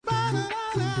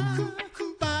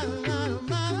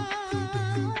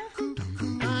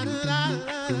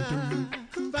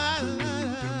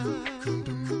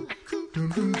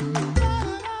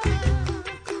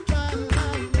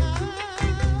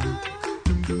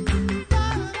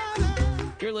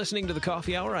listening to The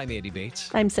Coffee Hour. I'm Andy Bates.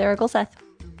 I'm Sarah Gulseth.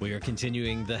 We are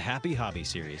continuing the Happy Hobby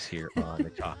series here on The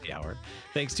Coffee Hour.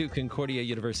 Thanks to Concordia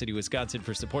University, Wisconsin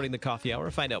for supporting The Coffee Hour.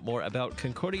 Find out more about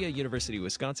Concordia University,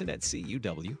 Wisconsin at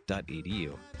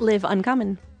cuw.edu. Live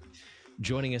uncommon.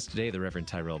 Joining us today, the Reverend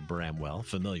Tyrel Bramwell,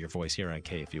 familiar voice here on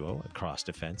KFUO at Cross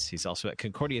Defense. He's also at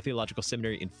Concordia Theological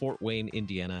Seminary in Fort Wayne,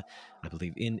 Indiana. I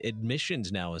believe in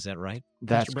admissions now. Is that right?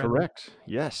 That's correct.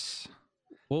 Yes.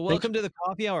 Well, welcome to the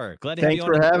Coffee Hour. Glad to have you on.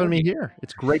 Thanks for having me here.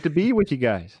 It's great to be with you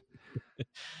guys.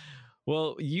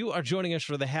 Well, you are joining us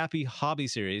for the Happy Hobby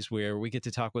series, where we get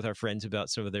to talk with our friends about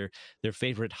some of their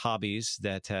favorite hobbies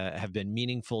that have been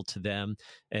meaningful to them,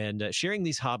 and sharing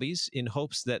these hobbies in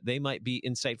hopes that they might be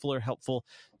insightful or helpful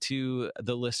to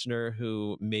the listener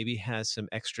who maybe has some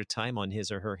extra time on his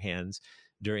or her hands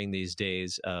during these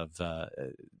days of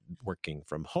working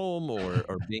from home or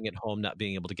being at home, not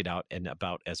being able to get out and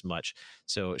about as much.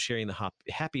 So sharing the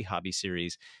Happy Hobby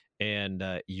series, and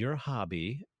your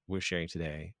hobby we're sharing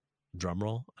today. Drum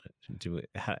roll.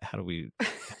 How do we?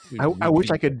 I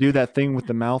wish I could do that thing with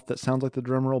the mouth that sounds like the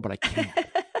drum roll, but I can't.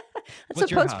 That's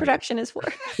what post-production is for.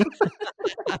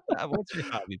 What's your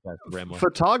hobby, Pastor Bramwell?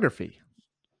 Photography.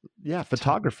 Yeah,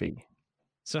 photography.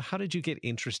 So how did you get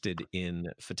interested in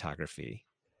photography?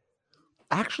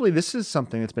 Actually, this is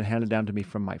something that's been handed down to me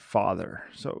from my father.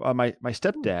 So my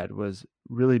stepdad was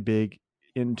really big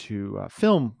into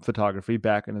film photography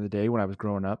back in the day when I was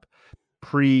growing up.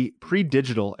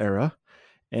 Pre-digital era.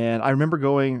 And I remember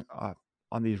going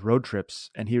on these road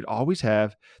trips, and he would always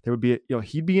have, there would be,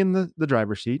 he'd be in the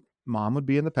driver's seat, mom would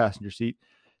be in the passenger seat,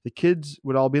 the kids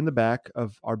would all be in the back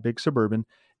of our big Suburban,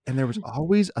 and there was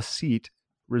always a seat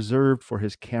reserved for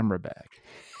his camera bag.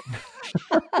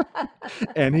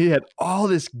 And he had all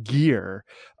this gear,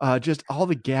 just all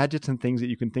the gadgets and things that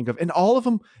you can think of. And all of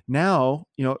them now,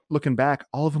 looking back,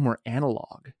 all of them were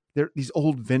analog. They're these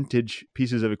old vintage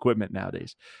pieces of equipment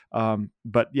nowadays.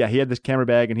 But yeah, he had this camera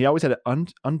bag, and he always had it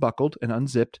unbuckled and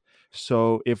unzipped.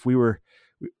 So if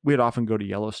we'd often go to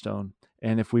Yellowstone,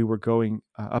 and if we were going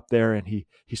up there and he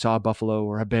saw a buffalo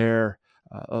or a bear,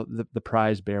 the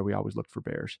prize bear, we always looked for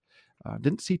bears.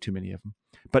 Didn't see too many of them,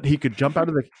 but he could jump out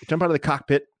of the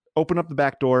cockpit, open up the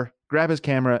back door, grab his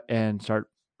camera, and start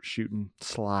shooting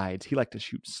slides. He liked to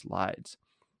shoot slides,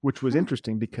 which was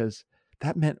interesting because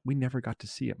that meant we never got to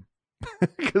see him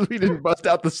because we didn't bust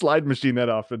out the slide machine that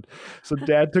often. So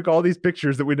Dad took all these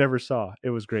pictures that we never saw.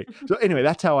 It was great. So anyway,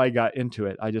 that's how I got into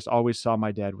it. I just always saw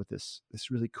my dad with this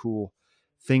really cool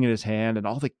thing in his hand and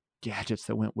all the gadgets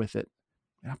that went with it.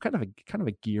 And I'm kind of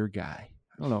a gear guy.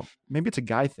 I don't know. Maybe it's a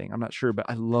guy thing. I'm not sure, but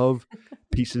I love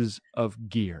pieces of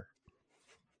gear.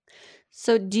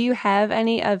 So do you have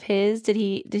any of his? Did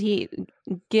he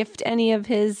gift any of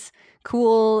his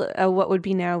cool, what would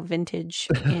be now vintage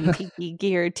antique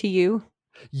gear to you?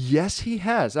 Yes, he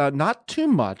has. Not too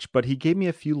much, but he gave me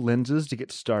a few lenses to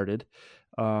get started.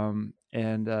 So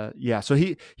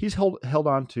he's held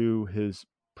on to his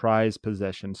prized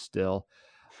possession still.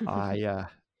 When I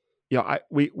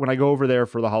go over there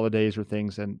for the holidays or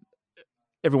things, and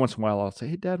every once in a while I'll say,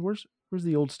 "Hey, Dad, where's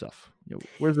the old stuff?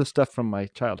 Where's the stuff from my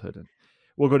childhood?" And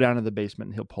we'll go down to the basement,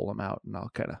 and he'll pull them out, and I'll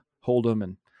kind of hold them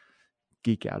and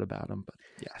geek out about them. But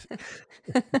yeah.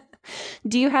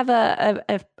 Do you have a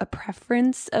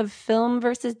preference of film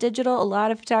versus digital? A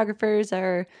lot of photographers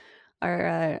are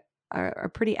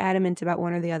pretty adamant about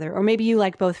one or the other, or maybe you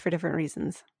like both for different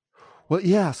reasons. Well,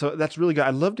 yeah, so that's really good.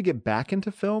 I'd love to get back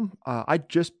into film. I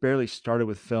just barely started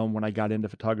with film when I got into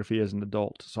photography as an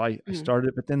adult. So I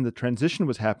started, but then the transition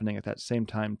was happening at that same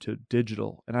time to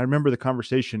digital. And I remember the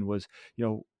conversation was,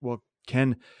 well,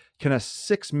 can a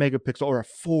 6 megapixel or a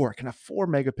 4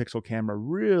 megapixel camera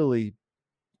really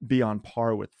be on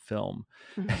par with film?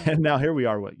 Mm-hmm. And now here we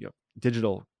are,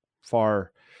 digital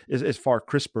is far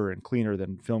crisper and cleaner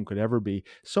than film could ever be.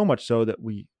 So much so that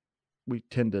we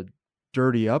tend to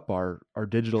dirty up our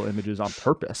digital images on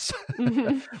purpose.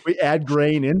 Mm-hmm. We add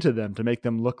grain into them to make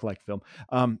them look like film.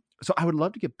 So I would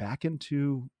love to get back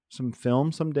into some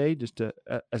film someday, just to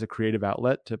as a creative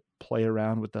outlet to play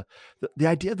around with the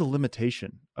idea of the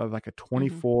limitation of like a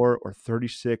 24 or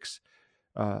 36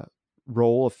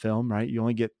 roll of film, right? You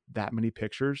only get that many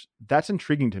pictures. That's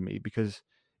intriguing to me because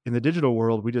in the digital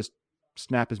world, we just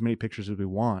snap as many pictures as we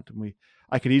want. And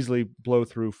I could easily blow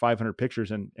through 500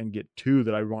 pictures and get 2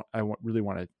 that I really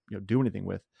want to do anything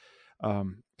with.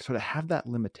 So to have that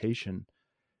limitation,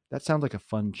 that sounds like a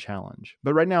fun challenge.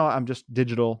 But right now I'm just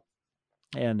digital,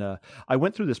 and I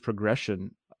went through this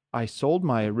progression. I sold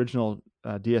my original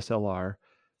DSLR,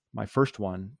 my first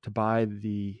one, to buy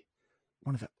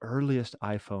one of the earliest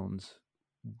iPhones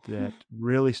that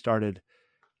really started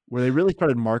where they really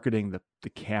started marketing the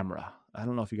camera. I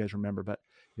don't know if you guys remember, but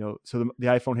so the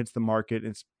iPhone hits the market,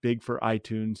 and it's big for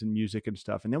iTunes and music and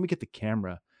stuff. And then we get the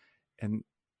camera, and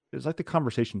it was like the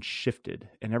conversation shifted,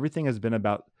 and everything has been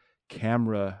about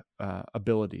camera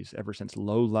abilities ever since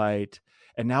low light.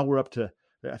 And now we're up to,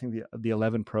 I think the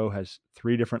 11 Pro has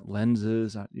 3 different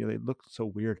lenses. They look so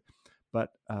weird.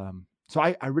 But so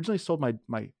I originally sold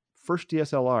my first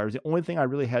DSLR. It was the only thing I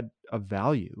really had of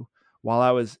value while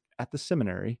I was at the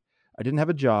seminary. I didn't have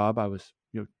a job. I was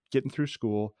getting through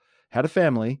school, had a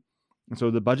family, and so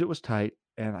the budget was tight,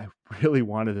 and I really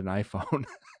wanted an iPhone.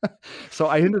 So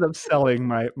I ended up selling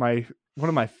my one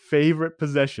of my favorite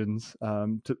possessions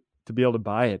to be able to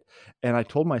buy it. And I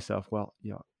told myself, well,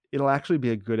 it'll actually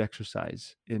be a good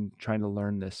exercise in trying to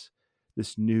learn this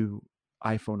new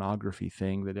iPhoneography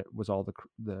thing that it was all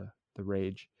the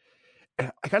rage. And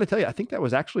I got to tell you, I think that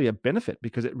was actually a benefit,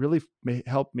 because it really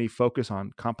helped me focus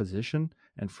on composition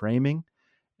and framing,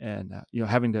 and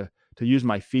having to use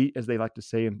my feet, as they like to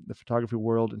say in the photography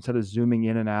world, instead of zooming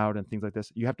in and out and things like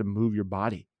this. You have to move your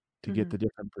body to get the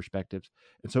different perspectives.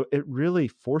 And so it really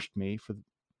forced me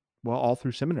all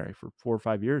through seminary for 4 or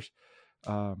 5 years,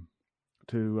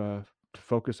 to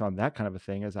focus on that kind of a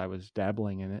thing as I was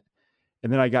dabbling in it.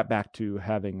 And then I got back to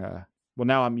having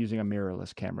now I'm using a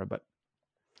mirrorless camera, but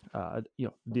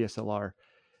DSLR,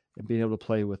 and being able to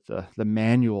play with the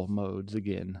manual modes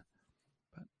again.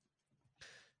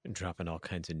 And dropping all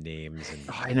kinds of names. And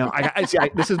I know. I see.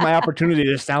 This is my opportunity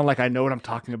to sound like I know what I'm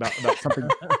talking about something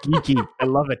geeky. I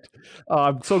love it.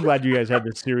 I'm so glad you guys had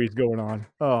this series going on.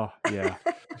 Oh yeah.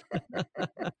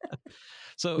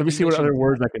 So let me see what other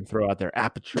words I can throw out there.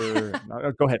 Aperture.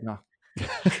 No, go ahead. No.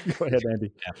 Go ahead,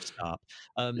 Andy. Stop.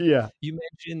 Yeah. You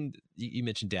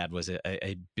mentioned Dad was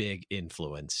a big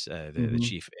influence, the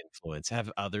chief influence.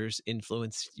 Have others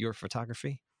influenced your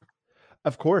photography?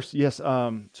 Of course, yes.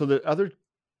 So the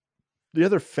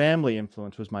other family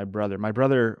influence was my brother. My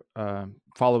brother,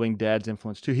 following Dad's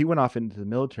influence too, he went off into the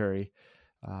military,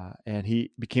 and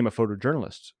he became a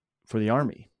photojournalist for the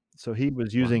Army. So he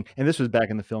was using, and this was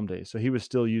back in the film days, so he was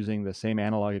still using the same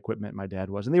analog equipment my dad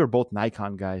was, and they were both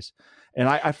Nikon guys. And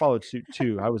I followed suit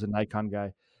too. I was a Nikon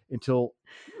guy until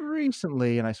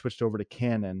recently, and I switched over to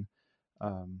Canon.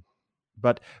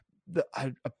 But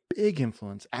a big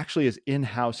influence actually is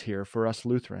in-house here for us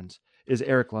Lutherans is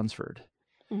Eric Lunsford.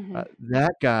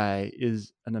 That guy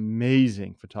is an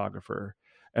amazing photographer,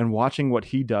 and watching what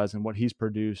he does and what he's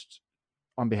produced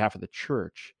on behalf of the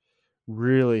church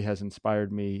really has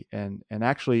inspired me, and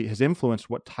actually has influenced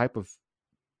what type of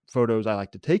photos I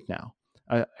like to take now.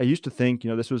 I used to think,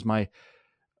 this was my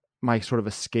sort of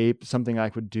escape, something I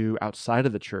could do outside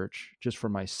of the church just for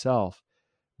myself.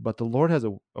 But the Lord has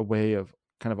a way of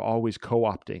kind of always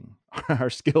co-opting our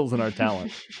skills and our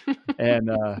talent. And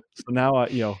so now,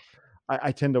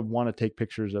 I tend to want to take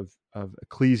pictures of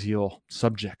ecclesial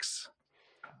subjects,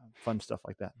 fun stuff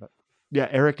like that. But yeah,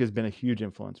 Eric has been a huge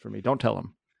influence for me. Don't tell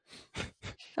him.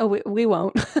 Oh, we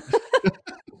won't.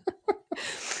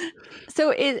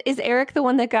 So is Eric the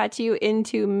one that got you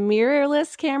into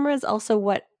mirrorless cameras? Also,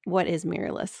 what is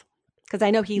mirrorless? Because I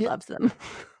know he loves them.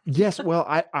 Yes. Well,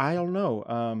 I don't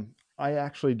know. I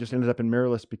actually just ended up in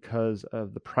mirrorless because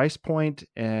of the price point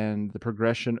and the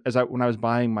progression. When I was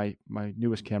buying my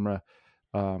newest camera,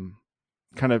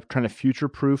 kind of trying to future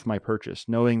proof my purchase,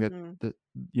 knowing that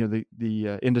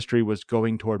the industry was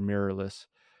going toward mirrorless.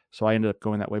 So I ended up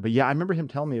going that way. But yeah, I remember him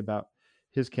telling me about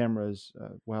his cameras.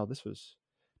 This was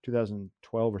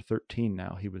 2012 or 13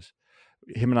 now.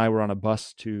 Him and I were on a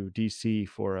bus to DC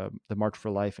for the March for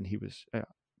Life, and he was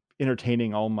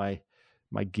entertaining all my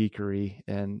geekery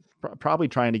and probably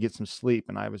trying to get some sleep,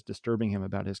 and I was disturbing him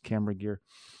about his camera gear.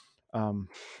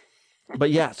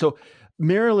 But yeah, so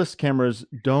mirrorless cameras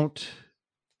don't,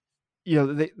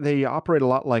 they operate a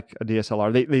lot like a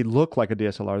DSLR. They look like a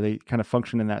DSLR. They kind of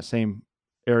function in that same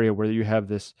area where you have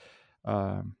this,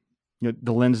 the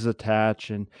lenses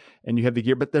attach and you have the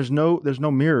gear, but there's no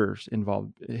mirrors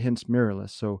involved, hence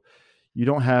mirrorless. So you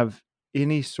don't have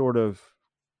any sort of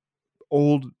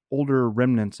older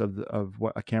remnants of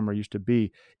what a camera used to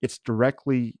be. It's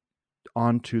directly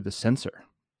onto the sensor.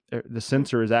 The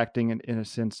sensor is acting in a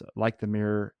sense like the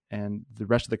mirror, and the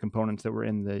rest of the components that were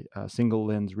in the single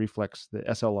lens reflex, the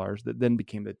SLRs that then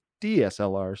became the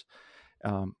DSLRs.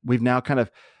 We've now kind of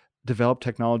developed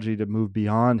technology to move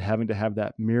beyond having to have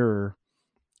that mirror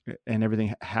and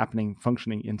everything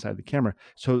functioning inside the camera.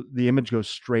 So the image goes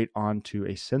straight onto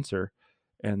a sensor,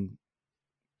 and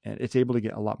it's able to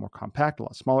get a lot more compact, a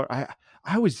lot smaller.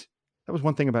 That was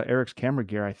one thing about Eric's camera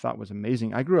gear I thought was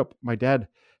amazing. I grew up, my dad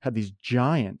had these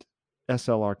giant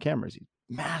SLR cameras, these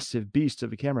massive beasts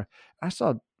of a camera. I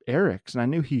saw Eric's, and I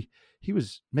knew he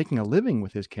was making a living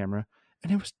with his camera,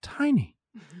 and it was tiny.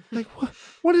 Like,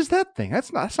 what is that thing?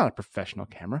 That's not a professional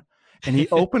camera. And he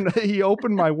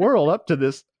opened my world up to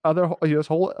this this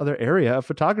whole other area of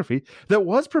photography that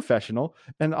was professional.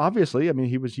 And obviously, I mean,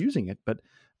 he was using it, but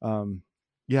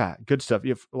yeah, good stuff.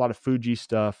 You have a lot of Fuji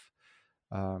stuff,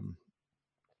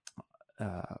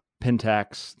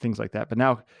 Pentax, things like that. But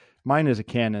now mine is a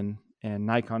Canon, and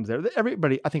Nikon's there.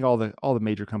 Everybody, I think all the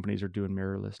major companies are doing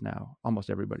mirrorless now. Almost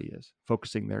everybody is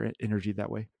focusing their energy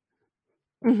that way.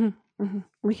 Mm-hmm. Mm-hmm.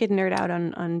 We could nerd out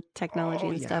on technology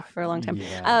and stuff for a long time.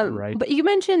 Yeah, right. But you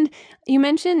mentioned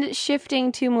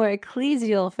shifting to more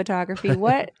ecclesial photography.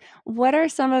 What are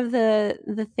some of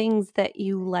the things that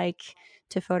you like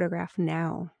to photograph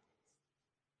now?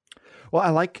 Well, I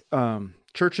like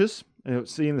churches,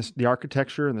 seeing the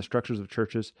architecture and the structures of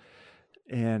churches.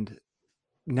 And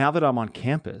now that I'm on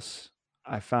campus,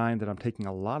 I find that I'm taking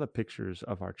a lot of pictures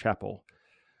of our chapel.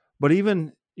 But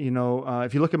even,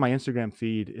 if you look at my Instagram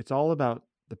feed, it's all about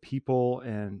the people.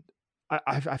 And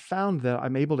I found that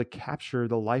I'm able to capture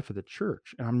the life of the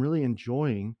church. And I'm really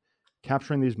enjoying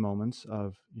capturing these moments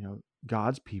of,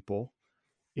 God's people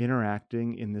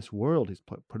interacting in this world he's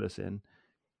put us in.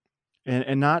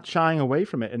 And not shying away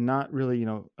from it, and not really,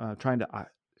 trying to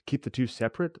keep the two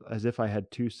separate as if I had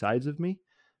two sides of me,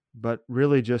 but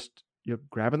really just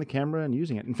grabbing the camera and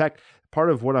using it. In fact,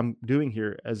 part of what I'm doing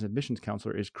here as a missions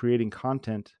counselor is creating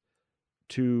content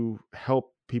to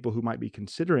help people who might be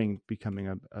considering becoming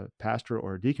a pastor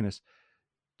or a deaconess,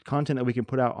 content that we can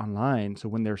put out online. So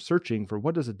when they're searching for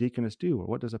what does a deaconess do or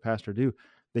what does a pastor do,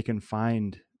 they can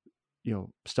find,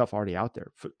 stuff already out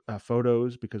there,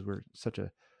 photos, because we're such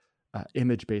a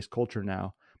image-based culture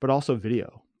now, but also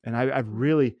video. And I've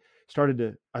really started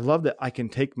to, I love that I can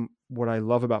take what I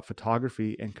love about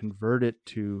photography and convert it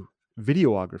to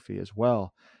videography as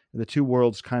well. And the two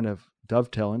worlds kind of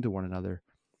dovetail into one another.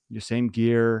 Same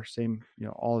gear, same,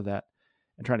 all of that,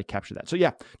 and trying to capture that. So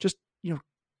yeah, just,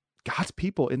 God's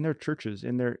people in their churches,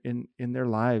 in their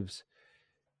lives.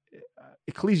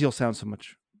 Ecclesial sounds so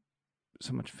much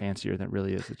fancier than it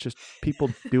really is. It's just people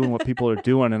doing what people are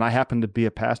doing. And I happen to be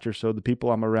a pastor, so the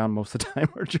people I'm around most of the time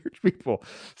are church people.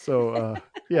 So,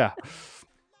 yeah.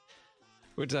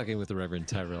 We're talking with the Reverend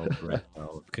Tyrel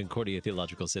Bramwell of Concordia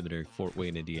Theological Seminary, Fort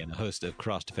Wayne, Indiana, host of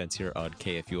Cross Defense here on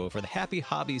KFUO for the Happy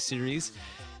Hobbies series.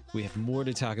 We have more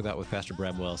to talk about with Pastor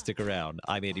Bramwell. Stick around.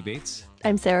 I'm Andy Bates.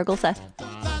 I'm Sarah Gulseth.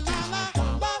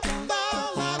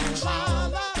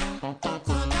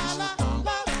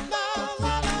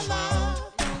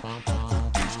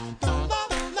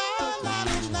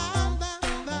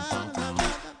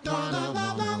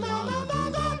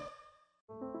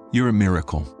 You're a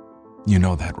miracle. You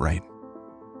know that, right?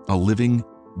 A living,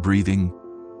 breathing,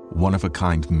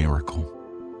 one-of-a-kind miracle.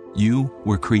 You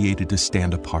were created to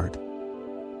stand apart,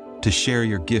 to share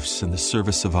your gifts in the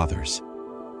service of others,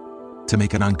 to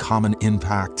make an uncommon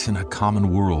impact in a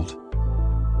common world.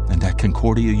 And at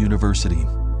Concordia University,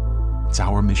 it's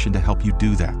our mission to help you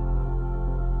do that,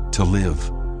 to live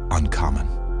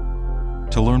uncommon.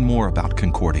 To learn more about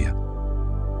Concordia,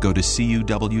 go to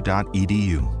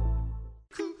cuw.edu.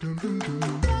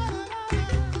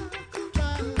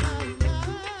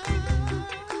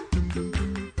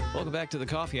 Welcome back to the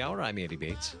Coffee Hour. I'm Andy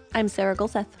Bates. I'm Sarah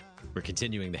Gulseth. We're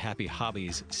continuing the Happy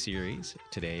Hobbies series.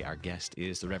 Today, our guest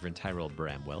is the Reverend Tyrel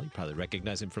Bramwell. You probably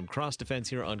recognize him from Cross Defense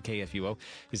here on KFUO.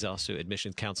 He's also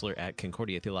admissions counselor at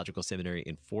Concordia Theological Seminary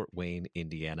in Fort Wayne,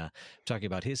 Indiana. We're talking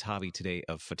about his hobby today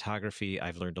of photography.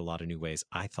 I've learned a lot of new ways.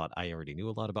 I thought I already knew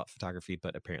a lot about photography,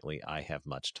 but apparently I have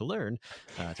much to learn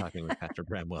talking with Pastor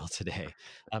Bramwell today.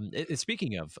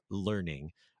 Speaking of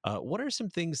learning, what are some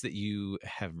things that you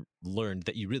have learned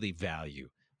that you really value?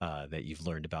 That you've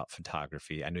learned about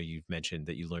photography? I know you've mentioned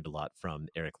that you learned a lot from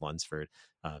Eric Lunsford,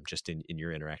 just in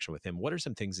your interaction with him. What are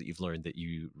some things that you've learned that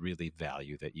you really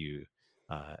value that you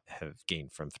have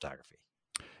gained from photography?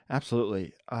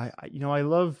 Absolutely. I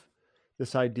love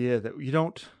this idea that you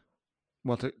don't,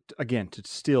 well, to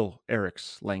steal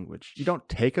Eric's language, you don't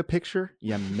take a picture,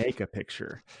 you make a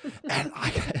picture. And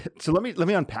so let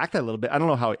me unpack that a little bit. I don't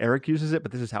know how Eric uses it,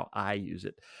 but this is how I use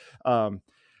it.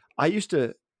 I used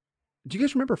to, do you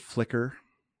guys remember Flickr?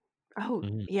 Oh,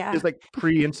 yeah. It's like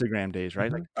pre-Instagram days,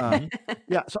 right?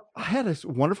 Yeah. So I had this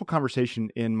wonderful conversation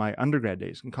in my undergrad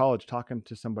days in college, talking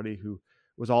to somebody who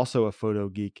was also a photo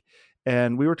geek.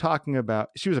 And we were talking about,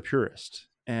 she was a purist.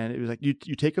 And it was like, you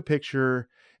take a picture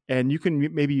and you can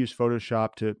maybe use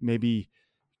Photoshop to maybe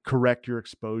correct your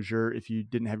exposure if you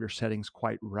didn't have your settings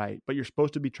quite right. But you're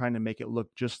supposed to be trying to make it look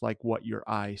just like what your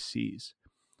eye sees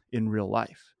in real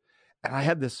life. And I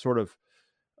had this sort of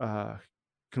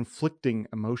conflicting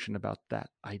emotion about that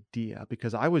idea,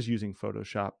 because I was using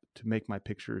Photoshop to make my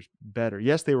pictures better.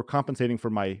 Yes, they were compensating for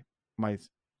my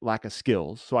lack of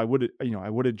skills. So I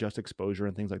would adjust exposure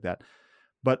and things like that,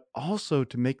 but also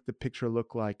to make the picture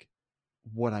look like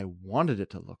what I wanted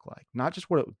it to look like, not just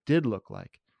what it did look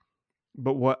like,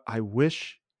 but what I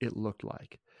wish it looked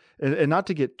like. And not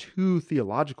to get too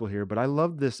theological here, but I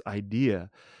love this idea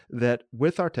that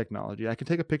with our technology, I can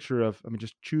take a picture of,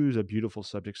 just choose a beautiful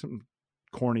subject, something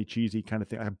corny, cheesy kind of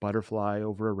thing, like a butterfly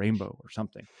over a rainbow or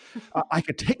something. I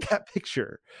could take that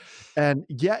picture, and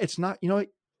it's not,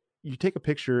 you take a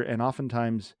picture and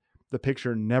oftentimes the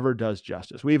picture never does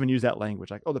justice. We even use that language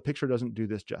like, oh, the picture doesn't do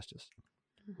this justice.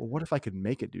 Well, what if I could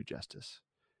make it do justice?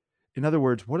 In other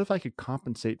words, what if I could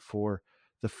compensate for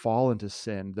the fall into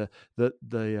sin, the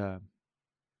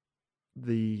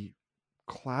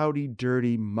cloudy,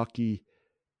 dirty, mucky,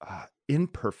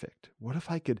 imperfect? What if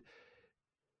I could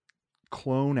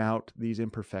clone out these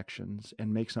imperfections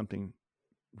and make something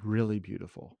really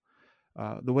beautiful?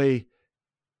 The way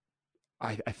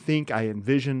I think I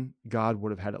envision God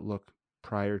would have had it look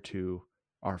prior to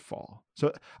our fall.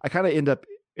 So I kind of end up,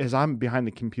 as I'm behind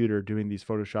the computer doing these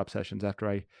Photoshop sessions, after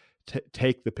I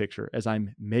take the picture, as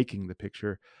I'm making the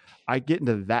picture, I get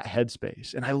into that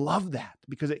headspace. And I love that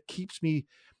because it keeps me,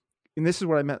 and this is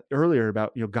what I meant earlier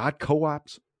about, God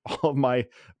co-ops all of my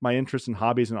interests and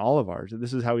hobbies and all of ours. And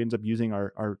this is how he ends up using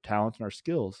our talents and our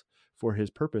skills for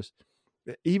his purpose.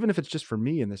 Even if it's just for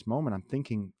me in this moment, I'm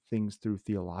thinking things through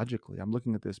theologically. I'm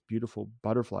looking at this beautiful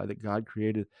butterfly that God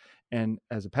created. And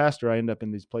as a pastor, I end up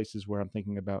in these places where I'm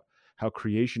thinking about how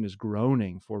creation is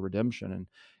groaning for redemption.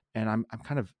 And I'm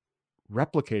kind of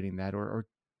replicating that or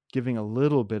giving a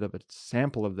little bit of a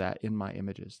sample of that in my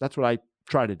images. That's what I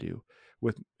try to do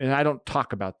and I don't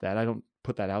talk about that. I don't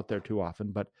put that out there too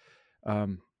often, but,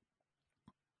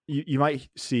 you might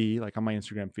see like on my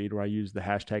Instagram feed where I use the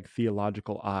hashtag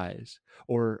theological eyes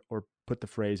or put the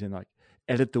phrase in like,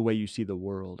 edit the way you see the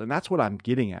world. And that's what I'm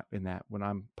getting at in that when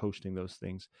I'm posting those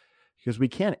things, because we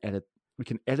can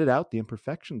edit out the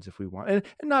imperfections if we want, and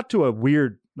not to a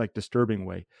weird, like disturbing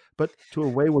way, but to a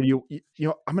way where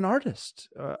I'm an artist.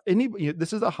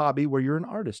 This is a hobby where you're an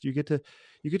artist. You get to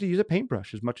use a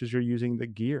paintbrush as much as you're using the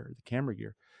camera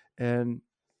gear. And,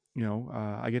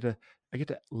 I get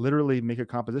to literally make a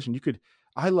composition.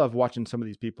 I love watching some of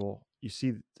these people. You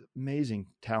see amazing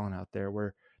talent out there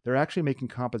where they're actually making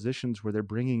compositions where they're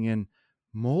bringing in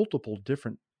multiple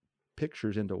different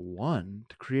pictures into one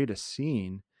to create a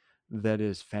scene that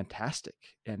is fantastic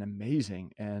and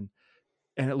amazing. And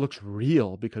it looks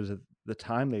real because of the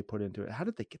time they put into it. How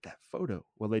did they get that photo?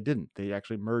 Well, they didn't. They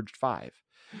actually merged 5,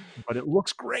 but it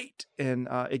looks great. And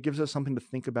it gives us something to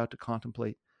think about, to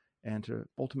contemplate, and to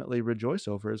ultimately rejoice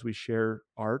over as we share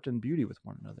art and beauty with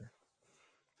one another.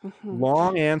 Mm-hmm.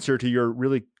 Long answer to your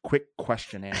really quick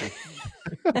question, Andy.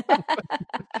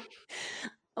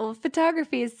 Well,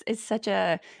 photography is such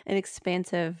an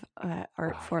expansive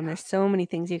art form. There's so many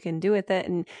things you can do with it,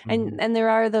 and there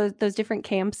are those different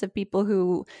camps of people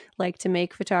who like to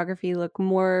make photography look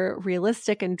more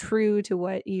realistic and true to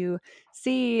what you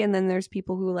see, and then there's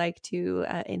people who like to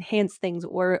enhance things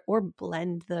or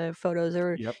blend the photos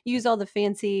or use all the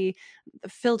fancy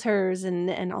filters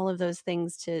and all of those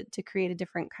things to create a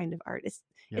different kind of art.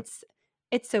 It's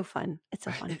so fun. It's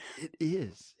so fun. It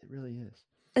is. It really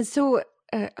is. So,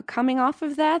 coming off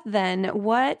of that, then,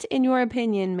 what, in your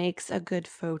opinion, makes a good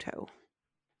photo?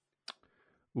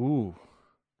 Ooh,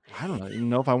 I don't even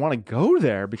know if I want to go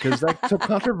there because that's so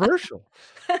controversial.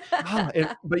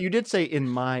 But you did say, in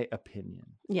my opinion.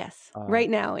 Yes, right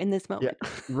now, in this moment. Yeah,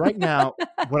 right now,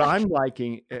 what I'm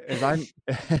liking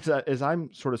as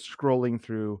I'm sort of scrolling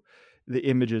through the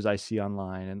images I see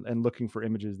online and looking for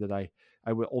images that I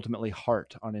will ultimately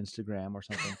heart on Instagram or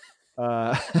something.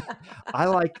 I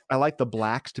like the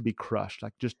blacks to be crushed,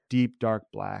 like just deep, dark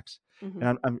blacks. Mm-hmm.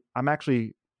 And I'm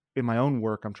actually, in my own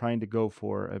work, I'm trying to go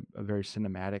for a very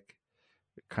cinematic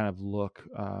kind of look.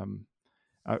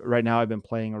 Right now I've been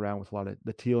playing around with a lot of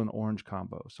the teal and orange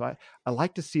combo. So I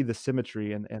like to see the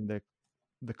symmetry and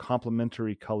the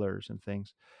complementary colors and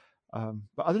things.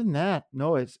 But other than that,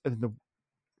 no,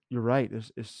 you're right.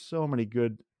 There's so many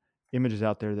good images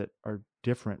out there that are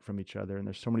different from each other. And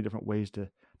there's so many different ways to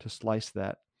slice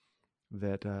that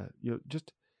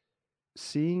just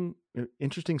seeing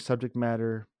interesting subject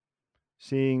matter,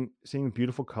 seeing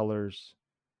beautiful colors,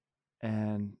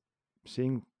 and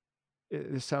seeing,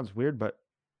 this sounds weird, but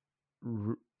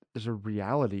there's a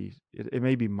reality. It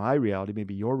may be my reality,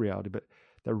 maybe your reality, but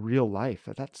the real life.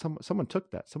 Someone took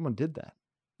that. Someone did that.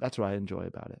 That's what I enjoy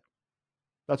about it.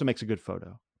 That's what makes a good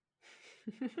photo.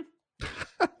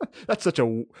 That's such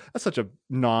a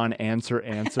non-answer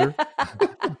answer.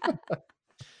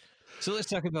 So let's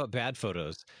talk about bad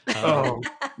photos. Oh,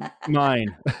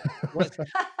 mine.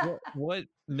 What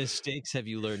mistakes have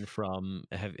you learned from?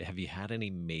 Have you had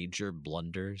any major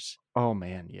blunders? Oh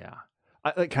man, yeah.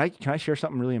 Can I share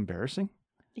something really embarrassing?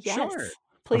 Yes, Sure.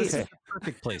 please. This is the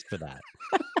perfect place for that.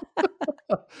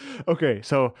 Okay,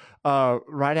 so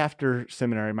right after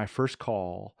seminary, my first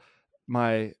call,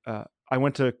 I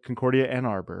went to Concordia Ann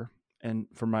Arbor and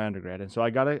for my undergrad, and so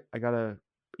I got a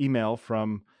email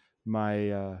from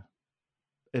my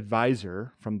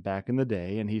advisor from back in the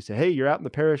day, and he said, "Hey, you're out in the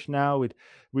parish now.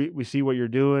 We see what you're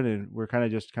doing, and we're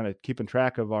kind of keeping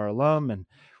track of our alum. And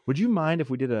would you mind if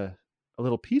we did a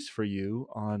little piece for you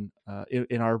on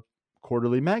in our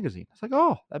quarterly magazine?" I was like,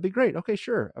 "Oh, that'd be great. Okay,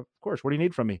 sure, of course. What do you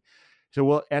need from me?" So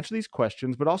we'll answer these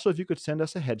questions, but also if you could send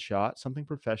us a headshot, something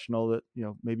professional that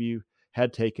maybe you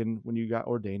had taken when you got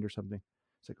ordained or something.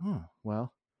 It's like, oh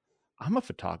well, I'm a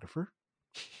photographer.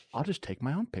 I'll just take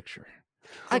my own picture.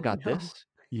 I got no. this.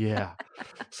 Yeah.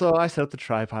 So I set up the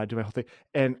tripod, do my whole thing.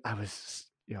 And I was,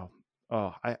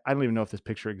 I don't even know if this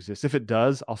picture exists. If it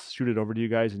does, I'll shoot it over to you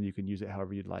guys and you can use it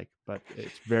however you'd like. But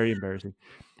it's very embarrassing.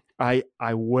 I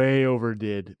way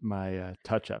overdid my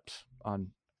touch-ups on,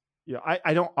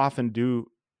 I don't often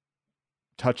do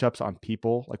touch-ups on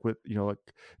people like with,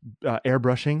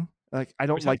 airbrushing. Like I We're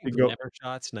don't like to talking go. glamour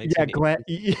shots, Yeah,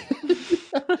 1980s.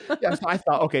 yeah. So I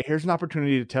thought, okay, here's an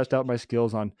opportunity to test out my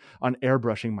skills on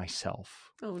airbrushing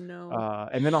myself. Oh no.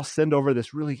 And then I'll send over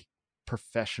this really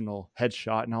professional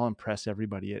headshot, and I'll impress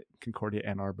everybody at Concordia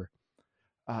Ann Arbor.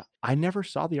 I never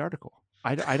saw the article.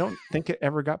 I don't think it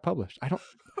ever got published.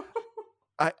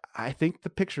 I think the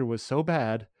picture was so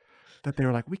bad that they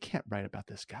were like, we can't write about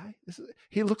this guy.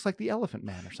 He looks like the Elephant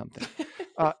Man or something.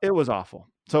 It was awful.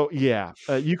 So yeah,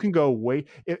 you can go way.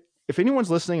 If anyone's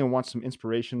listening and wants some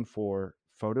inspiration for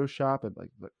Photoshop and like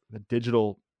the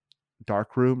digital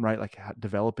darkroom, right? Like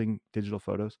developing digital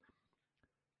photos,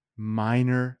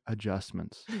 minor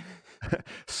adjustments,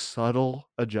 subtle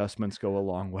adjustments go a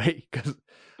long way because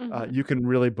you can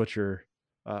really butcher,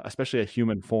 especially a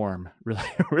human form, really,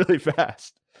 really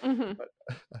fast.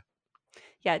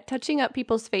 Yeah, touching up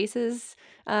people's faces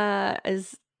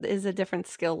is a different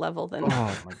skill level than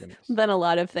Oh my goodness. than a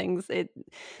lot of things. It's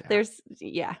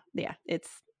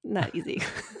not easy.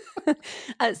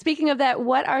 Speaking of that,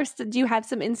 do you have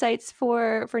some insights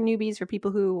for newbies, for people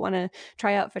who want to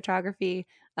try out photography?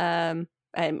 I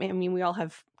mean, we all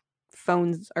have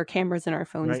phones or cameras in our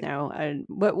phones Right. now.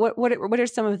 What are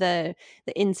some of the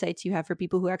insights you have for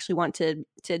people who actually want to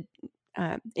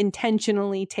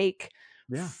intentionally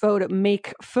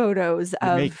make photos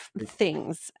of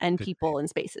things and people and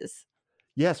spaces?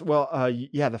 Yes. Well,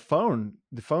 yeah, the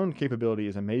phone capability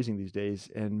is amazing these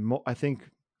days. And I think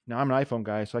now I'm an iPhone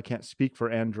guy, so I can't speak for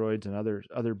Androids and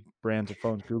other brands of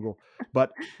phones, Google,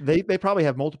 but they probably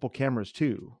have multiple cameras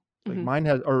too. Like mine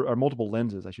has, or multiple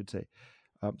lenses, I should say.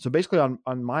 So basically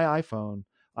on my iPhone,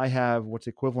 I have what's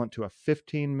equivalent to a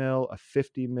 15 mil, a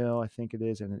 50 mil, I think it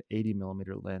is, and an 80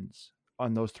 millimeter lens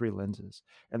on those three lenses.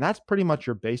 And that's pretty much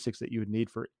your basics that you would need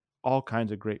for all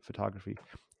kinds of great photography.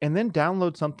 And then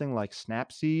download something like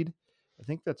Snapseed. I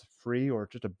think that's free or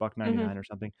just $1.99 or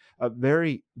something. A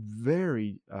very,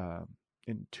 very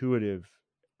intuitive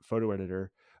photo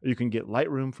editor. You can get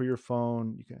Lightroom for your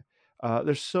phone. You can.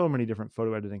 There's so many different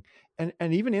photo editing, and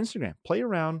even Instagram. Play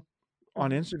around on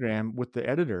Instagram with the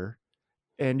editor,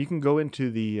 and you can go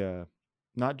into the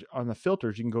not on the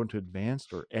filters. You can go into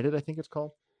advanced or edit, I think it's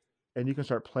called, and you can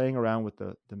start playing around with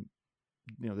the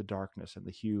darkness and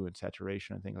the hue and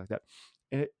saturation and things like that,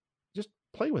 and just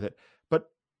play with it. But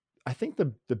I think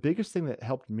the biggest thing that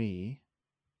helped me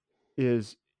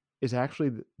is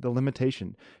actually the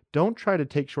limitation. Don't try to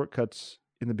take shortcuts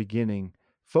in the beginning.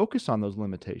 Focus on those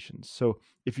limitations. So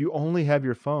if you only have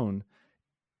your phone,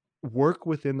 work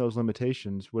within those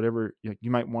limitations. Whatever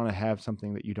you might want to have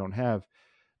something that you don't have,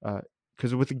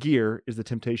 because with the gear is the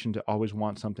temptation to always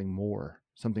want something more.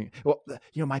 Well,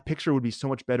 my picture would be so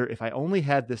much better if I only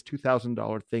had this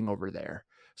 $2,000 thing over there.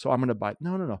 So I'm going to buy.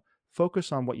 No.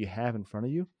 Focus on what you have in front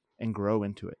of you and grow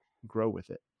into it. Grow with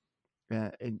it,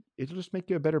 and it'll just make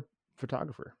you a better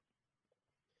photographer.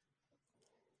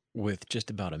 With just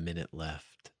about a minute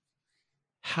left,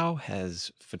 how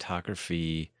has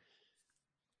photography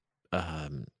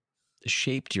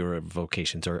shaped your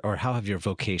vocations, or how have your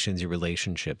vocations, your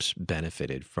relationships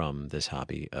benefited from this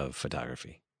hobby of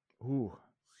photography? Ooh,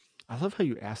 I love how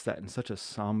you asked that in such a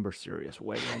somber, serious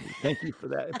way, Andy. Thank you for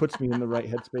that. It puts me in the right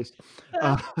headspace.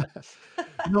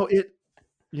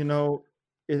 No,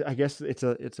 I guess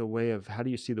it's a way of how do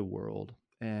you see the world,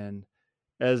 and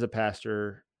as a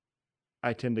pastor,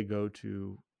 I tend to go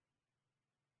to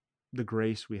the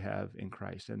grace we have in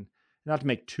Christ, and not to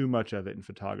make too much of it in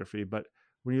photography, but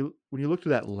when you look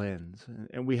through that lens,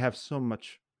 and we have so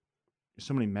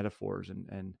many metaphors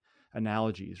and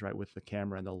analogies, right, with the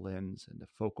camera and the lens and the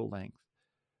focal length.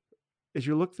 As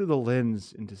you look through the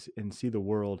lens and see the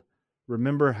world,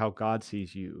 remember how God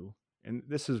sees you. And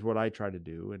this is what I try to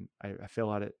do, and I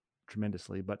fail at it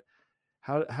tremendously. But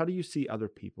how do you see other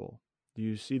people? Do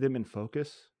you see them in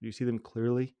focus? Do you see them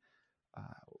clearly?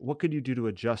 What could you do to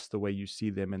adjust the way you see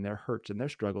them and their hurts and their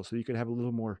struggles, so you could have a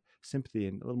little more sympathy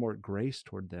and a little more grace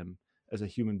toward them as a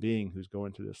human being who's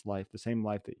going through this life, the same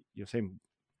life that same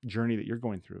journey that you're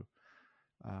going through,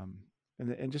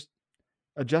 and just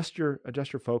adjust your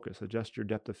focus, adjust your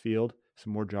depth of field.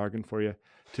 Some more jargon for you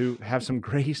to have some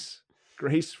grace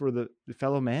for the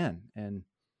fellow man. And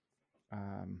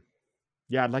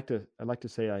I'd like to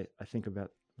say I think about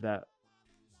that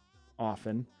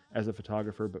often as a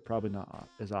photographer, but probably not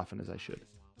as often as I should.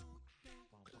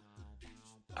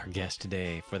 Our guest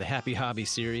today for the Happy Hobby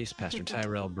series, Pastor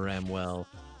Tyrel Bramwell,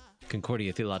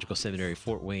 Concordia Theological Seminary,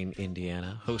 Fort Wayne,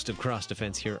 Indiana, host of Cross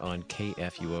Defense here on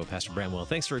KFUO. Pastor Bramwell,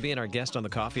 thanks for being our guest on the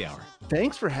Coffee Hour.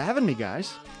 Thanks for having me,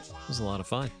 guys. It was a lot of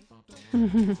fun.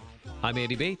 I'm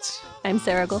Andy Bates. I'm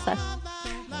Sarah Gulseth.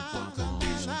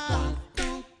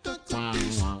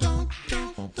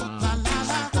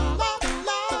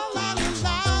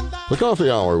 The Coffee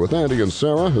Hour with Andy and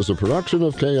Sarah is a production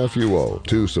of KFUO.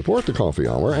 To support the Coffee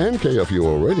Hour and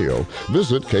KFUO Radio,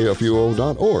 visit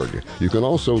KFUO.org. You can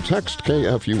also text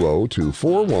KFUO to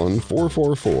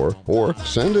 41444 or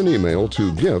send an email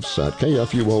to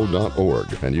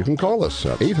gifts@KFUO.org. And you can call us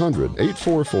at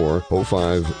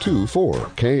 800-844-0524.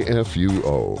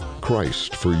 KFUO.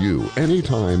 Christ for you,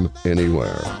 anytime,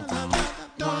 anywhere.